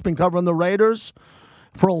joining us, been covering the Raiders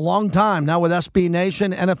for a long time, now with SB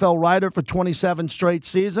Nation, NFL writer for 27 straight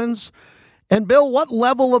seasons. And Bill, what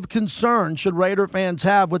level of concern should Raider fans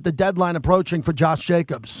have with the deadline approaching for Josh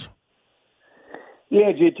Jacobs?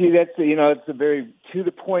 Yeah, JT, it's a very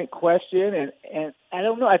to-the-point question, and I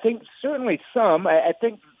don't know. I think certainly some. I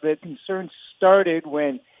think the concern started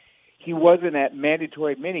when he wasn't at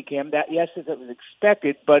mandatory minicamp. That, yes, it was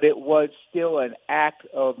expected, but it was still an act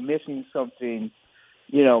of missing something,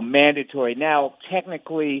 mandatory. Now,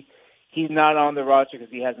 technically, he's not on the roster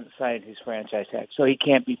because he hasn't signed his franchise tag, so he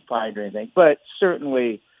can't be fined or anything. But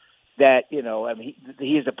certainly that, he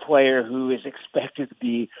is a player who is expected to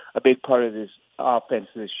be a big part of this offense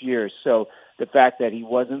this year. So the fact that he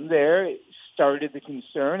wasn't there started the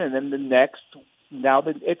concern, and then this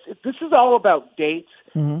is all about dates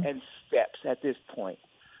and steps at this point.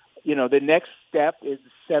 The next step is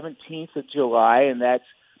the 17th of July, and that's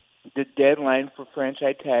the deadline for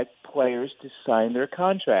franchise tag players to sign their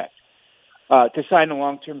contract, to sign a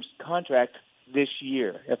long-term contract this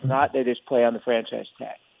year. If not, they just play on the franchise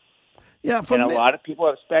tag. Yeah, and a lot of people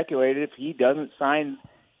have speculated if he doesn't sign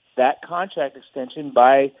that contract extension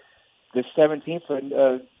by the 17th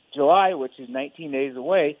of July, which is 19 days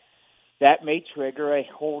away, that may trigger a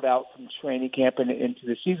holdout from training camp and into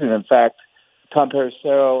the season. In fact, Tom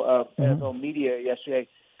Pericero of NFL Media yesterday,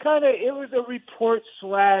 it was a report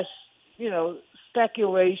 /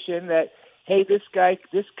 speculation that, hey, this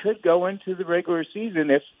could go into the regular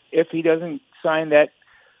season if he doesn't sign that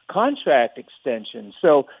contract extension.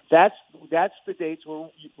 So that's the dates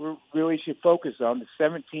we really should focus on, the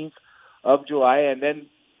 17th of July. And then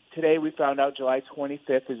today we found out July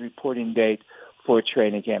 25th is reporting date for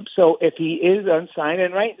training camp. So if he is unsigned,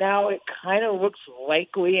 and right now it kind of looks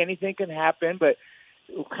likely, anything can happen, but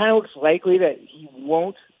it kind of looks likely that he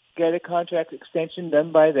won't get a contract extension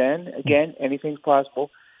done by then. Again, anything's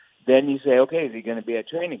possible. Then you say, okay, is he going to be at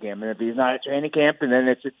training camp? And if he's not at training camp, and then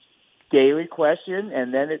it's a daily question,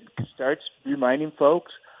 and then it starts reminding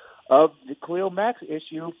folks of the Khalil Mack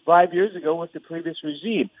issue 5 years ago with the previous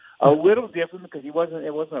regime. A little different because it wasn't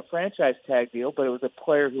a franchise tag deal, but it was a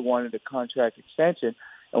player who wanted a contract extension,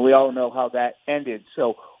 and we all know how that ended.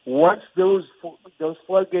 So once those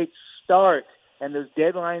floodgates start and those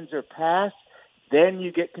deadlines are passed, then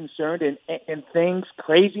you get concerned, and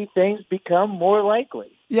crazy things become more likely.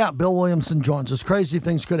 Yeah, Bill Williamson joins us. Crazy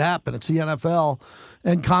things could happen. It's the NFL,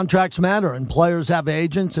 and contracts matter, and players have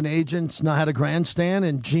agents, and agents know how to grandstand,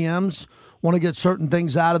 and GMs want to get certain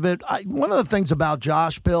things out of it. One of the things about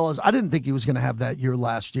Josh, Bill, is I didn't think he was going to have that year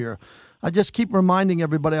last year. I just keep reminding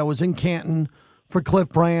everybody I was in Canton for Cliff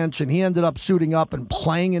Branch, and he ended up suiting up and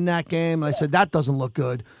playing in that game. And I said, that doesn't look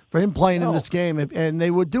good for him playing in this game. And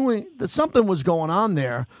they were something was going on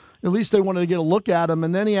there. At least they wanted to get a look at him.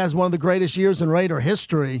 And then he has one of the greatest years in Raider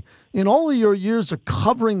history in all of your years of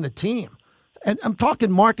covering the team. And I'm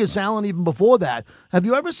talking Marcus Allen even before that. Have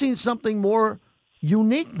you ever seen something more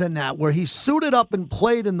unique than that, where he suited up and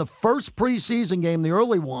played in the first preseason game, the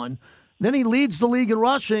early one, then he leads the league in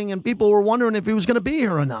rushing, and people were wondering if he was going to be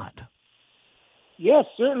here or not? Yes,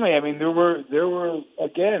 certainly. I mean, there were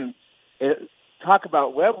again, talk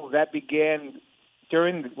about levels that began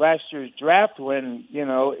during last year's draft when,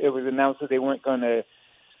 it was announced that they weren't going to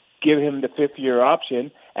give him the fifth-year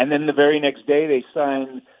option. And then the very next day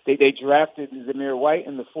they drafted Zamir White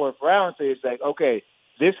in the fourth round. So it's like, okay,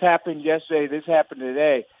 this happened yesterday, this happened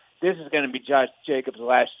today. This is going to be Josh Jacobs'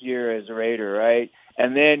 last year as a Raider, right?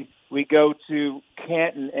 And then we go to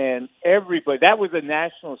Canton, and everybody, that was a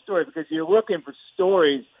national story because you're looking for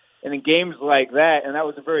stories in games like that, and that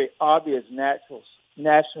was a very obvious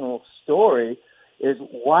national story, is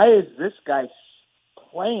why is this guy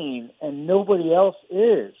playing and nobody else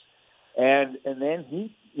is? And then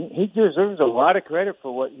he deserves a lot of credit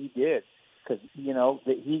for what he did because,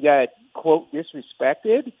 that he got, quote,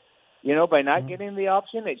 disrespected. By not getting the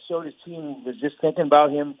option, it showed his team was just thinking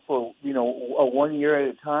about him for, a 1 year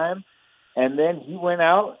at a time. And then he went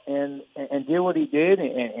out and did what he did, and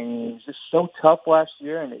he was just so tough last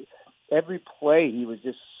year. And every play, he was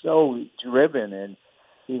just so driven, and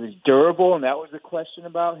he was durable, and that was the question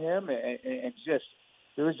about him. And just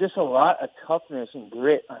there was just a lot of toughness and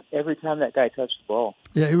grit every time that guy touched the ball.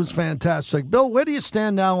 Yeah, he was fantastic. Bill, where do you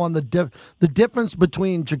stand now on the difference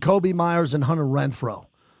between Jacoby Myers and Hunter Renfrow?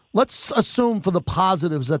 Let's assume for the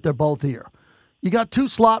positives that they're both here. You got two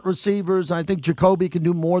slot receivers. I think Jacoby can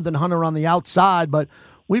do more than Hunter on the outside, but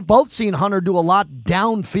we've both seen Hunter do a lot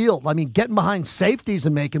downfield. I mean, getting behind safeties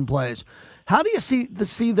and making plays. How do you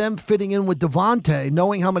see them fitting in with Devontae,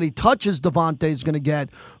 knowing how many touches Devontae is going to get?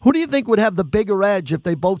 Who do you think would have the bigger edge if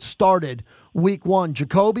they both started week one?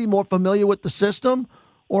 Jacoby, more familiar with the system,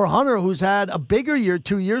 or Hunter, who's had a bigger year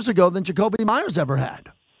 2 years ago than Jacoby Myers ever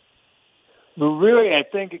had? Well, really, I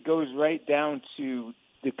think it goes right down to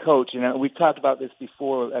the coach. And we've talked about this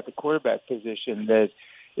before at the quarterback position, that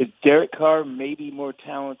is Derek Carr maybe more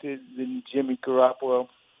talented than Jimmy Garoppolo?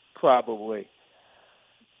 Probably.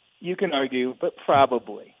 You can argue, but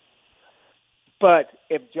probably. But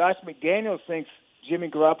if Josh McDaniels thinks Jimmy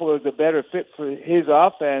Garoppolo is a better fit for his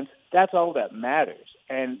offense, that's all that matters.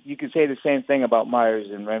 And you can say the same thing about Myers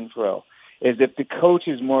and Renfrow, is if the coach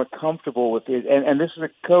is more comfortable with his, and this is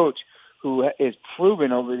a coach who is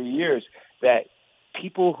proven over the years that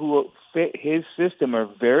people who fit his system are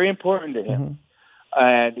very important to him.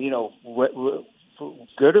 And,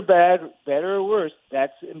 good or bad, better or worse,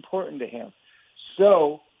 that's important to him.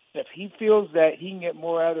 So if he feels that he can get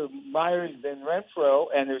more out of Myers than Renfrow,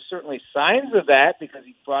 and there's certainly signs of that because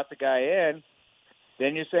he brought the guy in,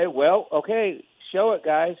 then you say, well, okay, show it,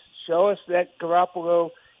 guys. Show us that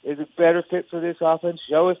Garoppolo is a better fit for this offense.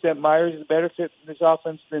 Show us that Myers is a better fit for this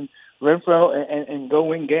offense than Renfrow, and go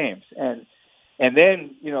win games. And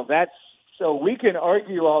then, that's so we can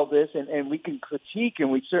argue all this and we can critique, and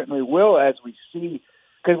we certainly will as we see,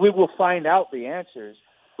 because we will find out the answers.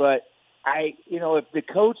 But if the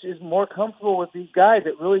coach is more comfortable with these guys,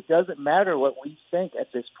 it really doesn't matter what we think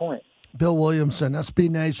at this point. Bill Williamson, SB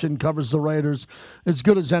Nation, covers the Raiders as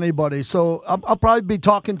good as anybody. So I'll probably be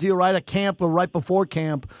talking to you right at camp or right before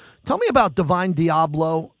camp. Tell me about Divine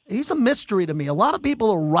Diablo. He's a mystery to me. A lot of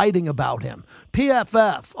people are writing about him.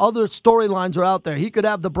 PFF, other storylines are out there. He could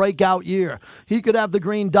have the breakout year. He could have the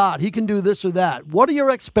green dot. He can do this or that. What are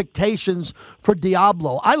your expectations for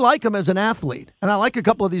Diablo? I like him as an athlete, and I like a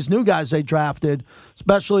couple of these new guys they drafted,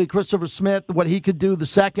 especially Christopher Smith, what he could do the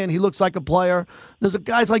second. He looks like a player. There's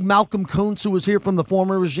guys like Malcolm Kuntz, who was here from the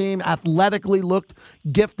former regime, athletically looked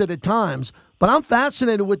gifted at times. But I'm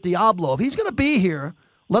fascinated with Diablo. If he's going to be here,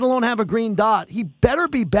 let alone have a green dot, he better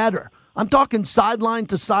be better. I'm talking sideline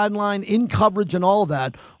to sideline, in coverage and all of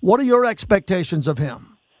that. What are your expectations of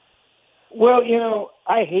him? Well,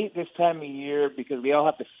 I hate this time of year because we all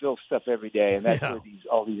have to fill stuff every day, and that's where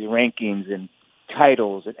all these rankings and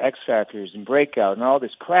titles and X Factors and breakout and all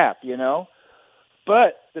this crap,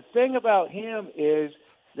 But the thing about him is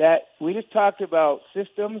that we just talked about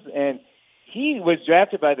systems, and he was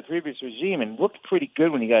drafted by the previous regime and looked pretty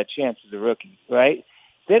good when he got a chance as a rookie, right?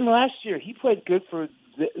 Then last year he played good for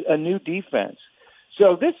a new defense.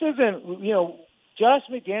 So this isn't, Josh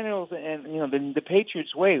McDaniels and the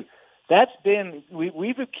Patriots way. That's been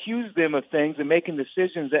we've accused them of things and making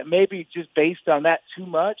decisions that maybe just based on that too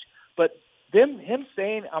much. But him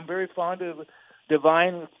saying I'm very fond of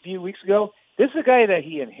Devine a few weeks ago. This is a guy that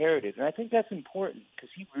he inherited, and I think that's important because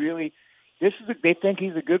they think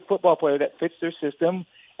he's a good football player that fits their system,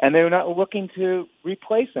 and they're not looking to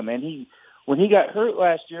replace him. And when he got hurt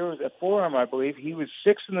last year, it was a forearm, I believe. He was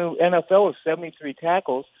sixth in the NFL with 73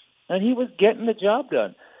 tackles, and he was getting the job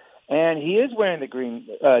done. And he is wearing the green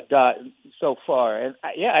dot so far. And,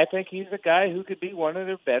 I think he's a guy who could be one of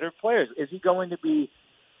their better players. Is he going to be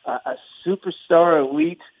a superstar,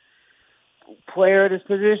 elite player at his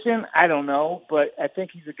position? I don't know. But I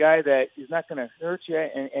think he's a guy that is not going to hurt you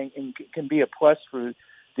and can be a plus for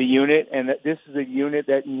the unit. And that this is a unit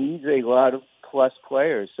that needs a lot of plus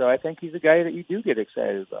players. So I think he's a guy that you do get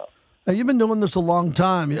excited about. Now, you've been doing this a long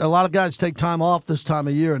time. A lot of guys take time off this time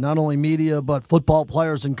of year, not only media, but football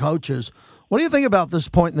players and coaches. What do you think about this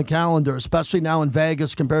point in the calendar, especially now in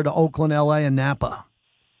Vegas compared to Oakland, L.A., and Napa?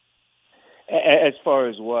 As far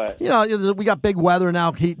as what? We got big weather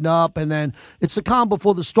now heating up, and then it's the calm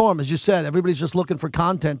before the storm. As you said, everybody's just looking for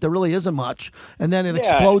content. There really isn't much. And then it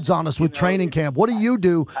explodes on us with training camp. What do you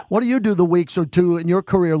do? What do you do the weeks or two in your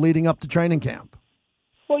career leading up to training camp?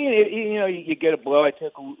 Well, you get a blow. I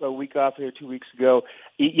took a week off here 2 weeks ago.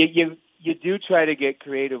 You do try to get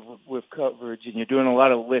creative with coverage, and you're doing a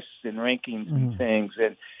lot of lists and rankings and things.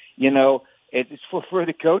 And it's for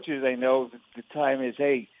the coaches. I know the time is,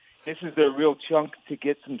 hey, this is the real chunk to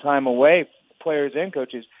get some time away, players and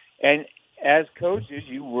coaches. And as coaches,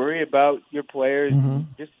 you worry about your players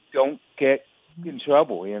just don't get in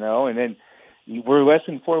trouble, and then. We're less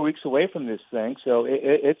than 4 weeks away from this thing, so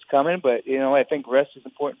it's coming. But, I think rest is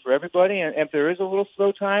important for everybody. And if there is a little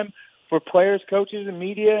slow time for players, coaches, and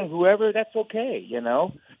media and whoever, that's okay,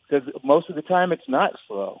 because most of the time it's not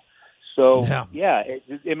slow. So,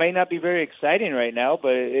 it may not be very exciting right now,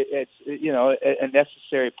 but it's a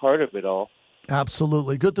necessary part of it all.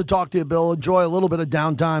 Absolutely. Good to talk to you, Bill. Enjoy a little bit of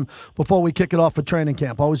downtime before we kick it off for training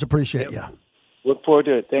camp. Always appreciate you. Look forward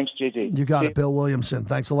to it. Thanks, JT. You got it, Bill Williamson.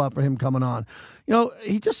 Thanks a lot for him coming on.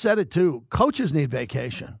 He just said it, too. Coaches need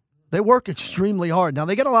vacation. They work extremely hard. Now,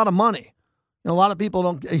 they get a lot of money. A lot of people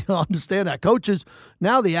don't understand that. Coaches,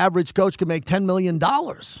 now the average coach can make $10 million,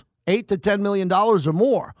 $8 to $10 million or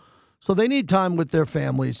more. So they need time with their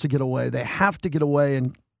families to get away. They have to get away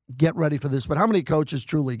and get ready for this. But how many coaches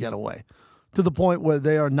truly get away to the point where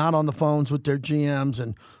they are not on the phones with their GMs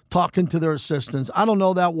and talking to their assistants? I don't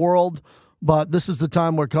know that world. But this is the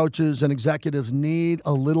time where coaches and executives need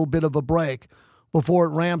a little bit of a break before it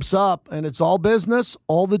ramps up. And it's all business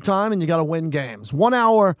all the time, and you got to win games. 1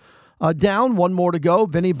 hour down, one more to go.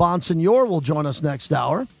 Vinny Bonsignor will join us next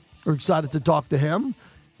hour. We're excited to talk to him.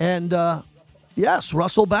 And, yes,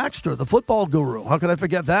 Russell Baxter, the football guru. How could I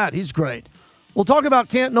forget that? He's great. We'll talk about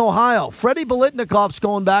Canton, Ohio. Freddie Bolitnikov's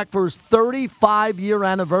going back for his 35-year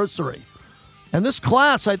anniversary. And this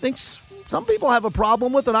class, I think, some people have a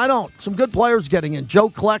problem with it. I don't. Some good players getting in. Joe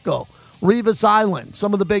Klecko, Revis Island,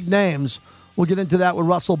 some of the big names. We'll get into that with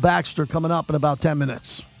Russell Baxter coming up in about 10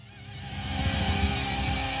 minutes.